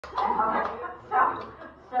Okay.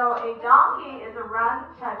 So a donkey is a run,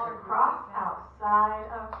 touch, cross, outside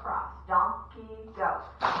of cross. Donkey, go.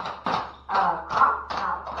 Cross,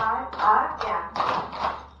 outside, again.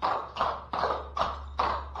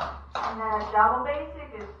 And then a double basic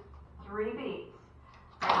is 3 beats.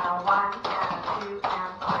 And a 1, and a 2,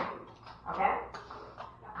 and 3. Okay?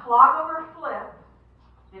 Clogover flip.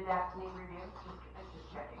 Did that need review? Just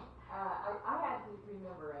checking. I had to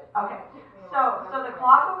remember it. Okay. So the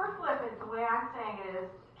clogover flip is the way I'm saying it is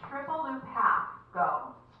triple loop half.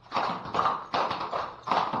 Go.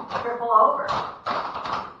 Triple over.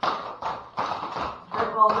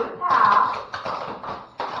 Triple loop half.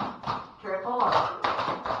 Triple over.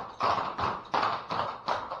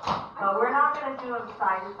 But we're not going to do them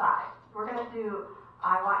side to side. We're going to do,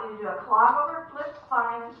 I want you to do a clogover flip,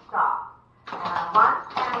 spine, and stop. And a 1,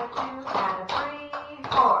 and a 2, and a 3,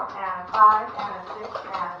 4, and a 5, and a 6,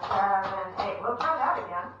 and a 7, 8. We'll try that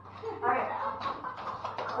again. Okay.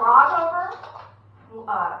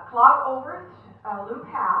 Clogover, loop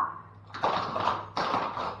half.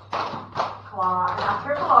 Now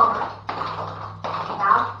triple over.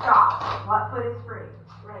 Now stop. What foot is free?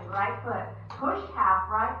 Right foot. Push half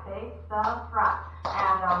right, face the front.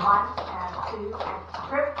 And a 1, and 2, and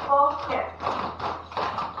triple kick.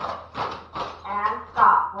 And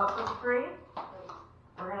stop. What foot's free?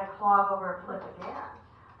 We're going to clog over, flip again.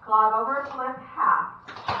 Clog over, flip half.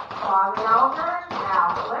 Clog it over,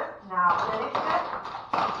 now flip, now finish it.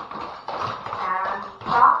 And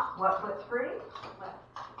stop. What foot's free?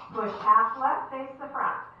 Push half left, face the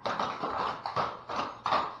front.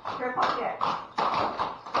 Triple kick.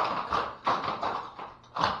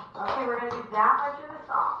 Okay, we're going to do that much of the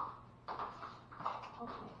song.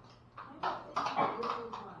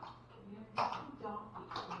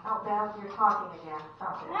 Oh, Bev, you're talking again.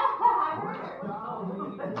 Stop it.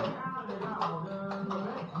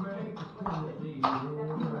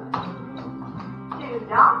 Two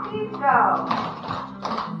donkeys go.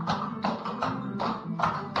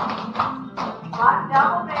 1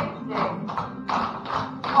 double basic.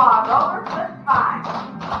 Clog over, flip 5.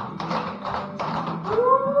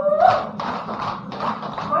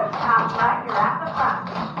 Push half right, you're at the front.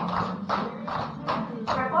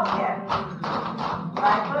 Triple kick.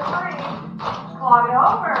 Right foot 3. Clog it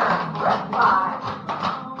over, flip 5.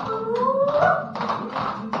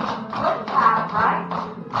 Push half right.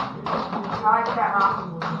 Oh, I did that wrong.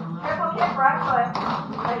 Triple kick, right foot.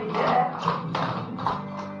 But you did it.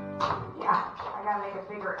 Yeah, I gotta make a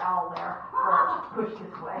bigger L there for push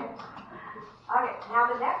this way. Okay, now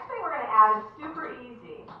the next thing we're gonna add is super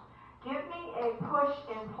easy. Give me a push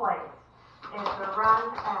in place. It's a run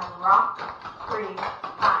and rock 3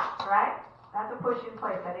 times, right? That's a push in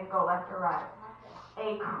place. I didn't go left or right.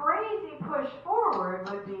 A crazy push forward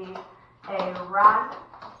would be a run,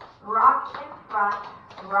 rock in front,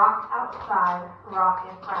 rock outside, rock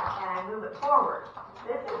in front, and I move it forward.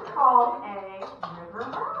 This is called a river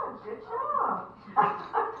run. Good job.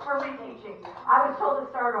 For reteaching. I was told to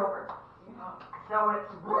start over. So it's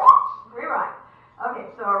rewrite. Okay,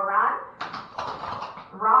 so a run,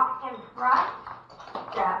 rock in front,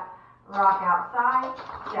 step, rock outside,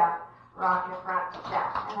 step, rock in front,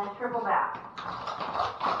 step, and then triple back.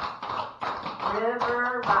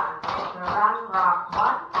 River run. It's a run, rock,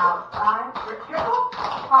 1, outside, triple,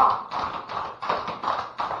 pause.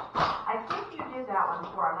 I think you did that one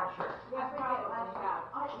before, I'm not sure.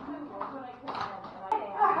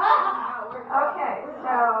 Okay,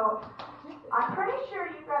 so I'm pretty sure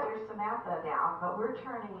you got your Samantha down, but we're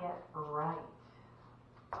turning it right.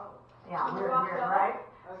 Yeah, we're right.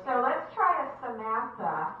 So let's try a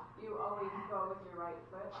Samantha. You always go with your right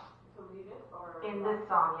foot to lead it, or in this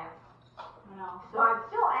song, yes. No. So I'm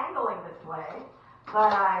still angling this way,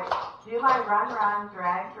 but I do my run,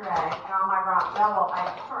 drag, and on my rock double,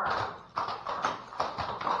 I turn.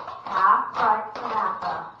 Half right,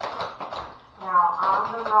 Samantha. Now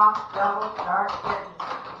on the rock double, start getting.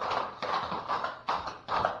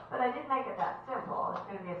 But I didn't make it that simple. It's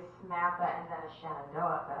going to be a Samantha and then a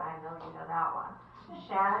Shenandoah, but I know you know that one.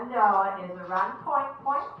 Shenandoah is a run, point,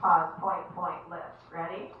 pause, point, lift.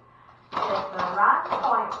 Ready? It's a run,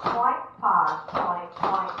 point, pause, point,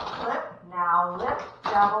 flip. Now lift,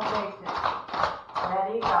 double basic.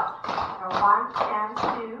 Ready, go. So 1, and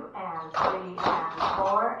 2, and 3, and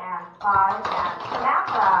 4, and 5, and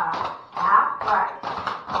Samantha. Half right.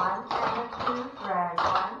 1, and 2, drag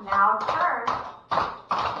 1. Now turn.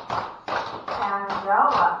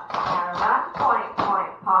 Shenandoah. And run, point,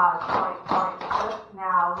 pause, point, flip.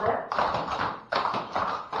 Now lift.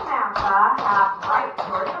 Samantha, half right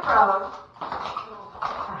towards the road.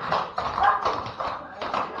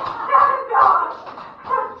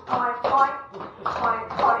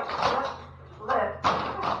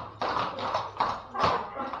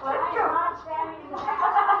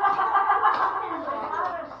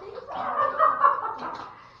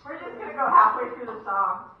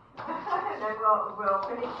 And then we'll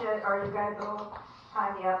finish it, or you guys will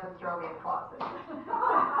tie me up and throw me in the closet.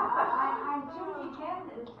 I'm Judy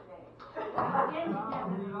Kansas today.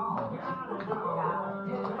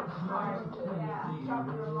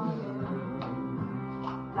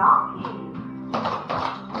 Donkey.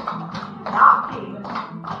 Donkey.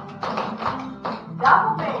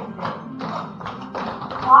 Double basic.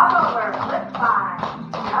 Clogover, flip spine.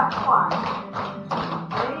 Just 1.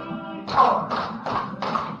 3, 4.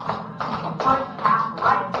 Push half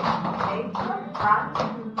right. Face front.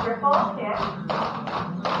 Triple kick.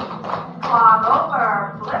 Clogover,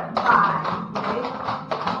 flip spine. Face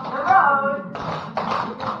the road.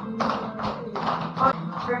 Push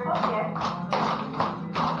triple kick.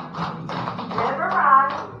 River run.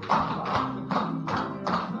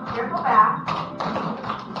 Triple back.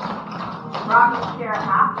 Rocking chair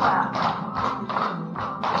half left.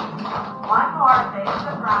 One more, face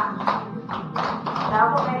the front.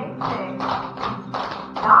 Double basic.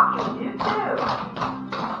 Donkey, do 2.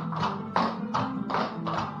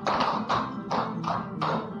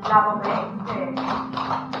 Double basic.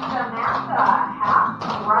 Samantha, half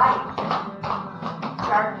right.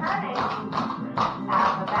 Start turning. At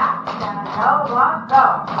the back, Shenandoah, go.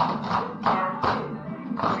 And 2,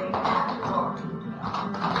 3, and 4.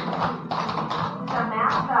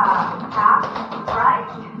 Samantha, half right.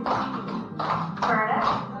 Turn it.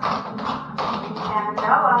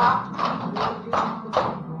 Shenandoah.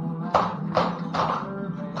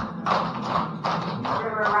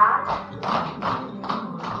 River run.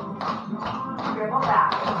 Dribble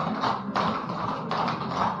back.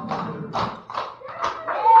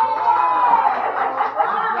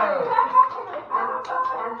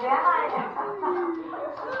 And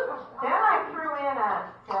then I threw in a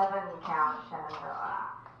 7-count Shenandoah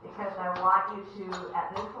because I want you to, at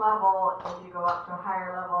this level, if you go up to a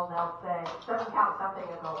higher level, they'll say 7-count something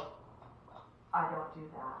and go, I don't do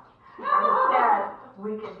that. And instead,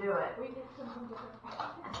 we can do it. We did something different.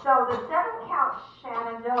 So the 7-count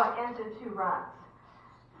Shenandoah ends in 2 runs.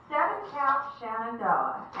 7-count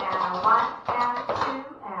Shenandoah, and 1 and 2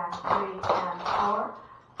 and 3 and 4,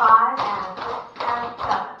 5 and 6 and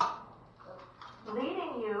 7.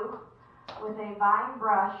 Leading you with a vine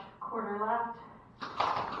brush quarter left.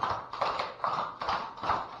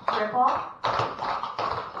 Triple.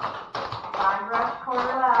 Vine brush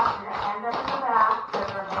quarter left. You're going to end up in the back. You're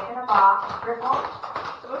going to make it a box. Triple.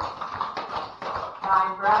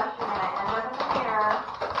 Vine brush. You're going to end up in the mirror.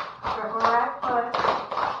 Triple right foot.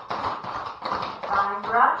 Vine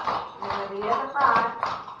brush. You're going to be at the front.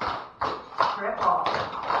 Triple.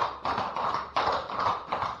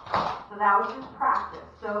 So that was just practice.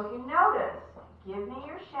 So if you notice, give me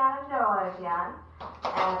your Shenandoah again.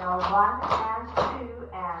 And a 1 and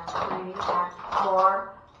 2 and 3 and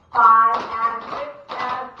 4, 5 and 6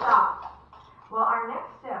 and a stop. Well, our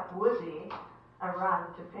next step would be a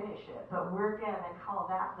run to finish it, but we're going to call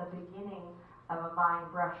that the beginning of a vine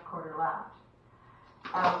brush quarter left.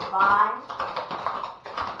 A vine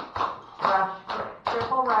brush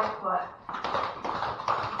triple right foot.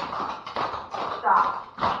 Stop.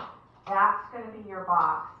 That's going to be your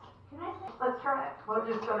box. Let's try it. We'll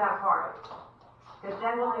just go that far. Because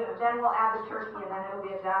then we'll add the turkey, and then it'll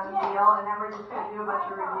be a done deal, and then we're just going to do a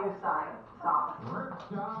bunch of review songs.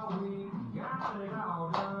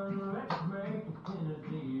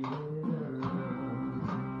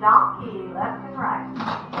 Donkey, left and right.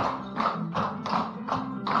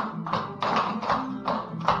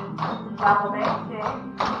 Double basic.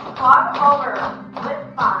 Clogover, flip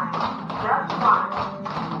spine, just 1.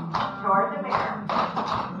 Toward the mirror.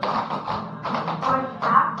 Push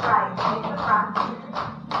half right, face the front.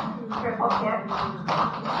 Triple kick.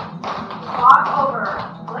 Clogover,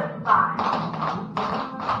 flip spine.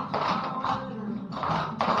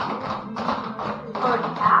 Push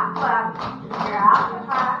half left. You're out the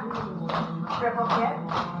front. Triple kick.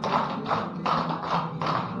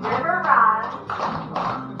 River run.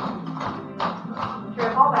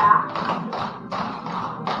 Triple back.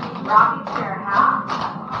 Rocking chair half.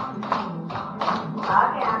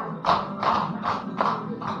 Again.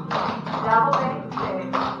 Double basic.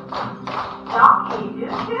 Donkey, do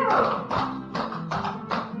 2.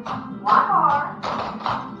 1 more.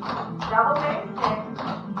 Double basic.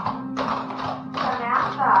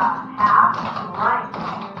 Samantha, half right.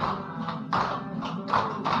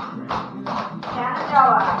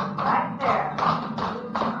 Shenandoah, right there.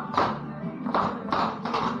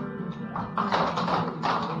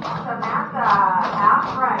 Samantha, half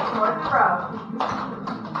right, toward the road.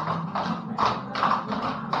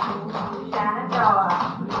 Shenandoah.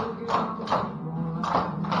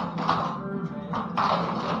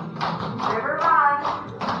 River run.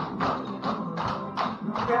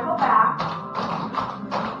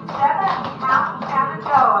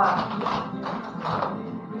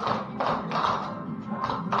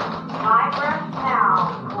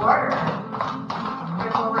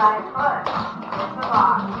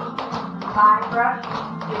 walk. Side brush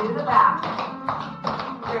to the back.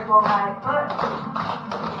 Triple right foot.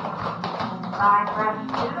 Side brush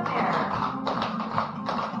to the mirror.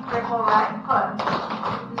 Triple right foot.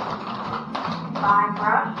 Side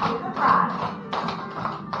brush to the front.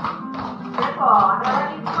 Triple. I'm going to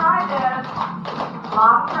let you try this.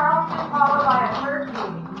 Long Charleston followed by a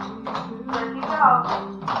turkey. Turkey go.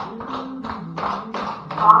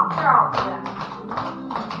 Long Charleston.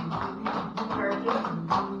 Turkey.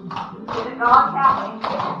 Get it going, Kathy.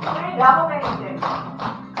 Double basic.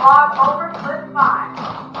 Clogover split spine.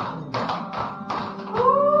 Woo!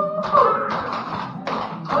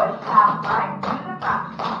 Push out right to the front.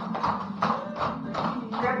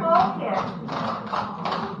 Triple kick.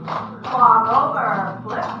 Clogover,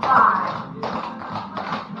 flip spine.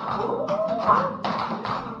 Woo!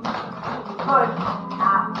 Push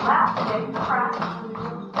out left, take the front.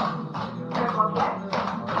 Triple kick.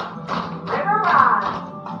 River run.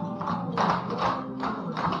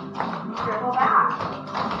 Triple back.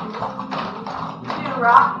 Two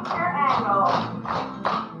rocking chair angles.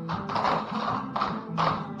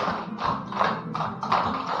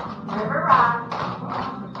 River run.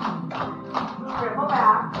 Triple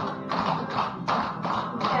back.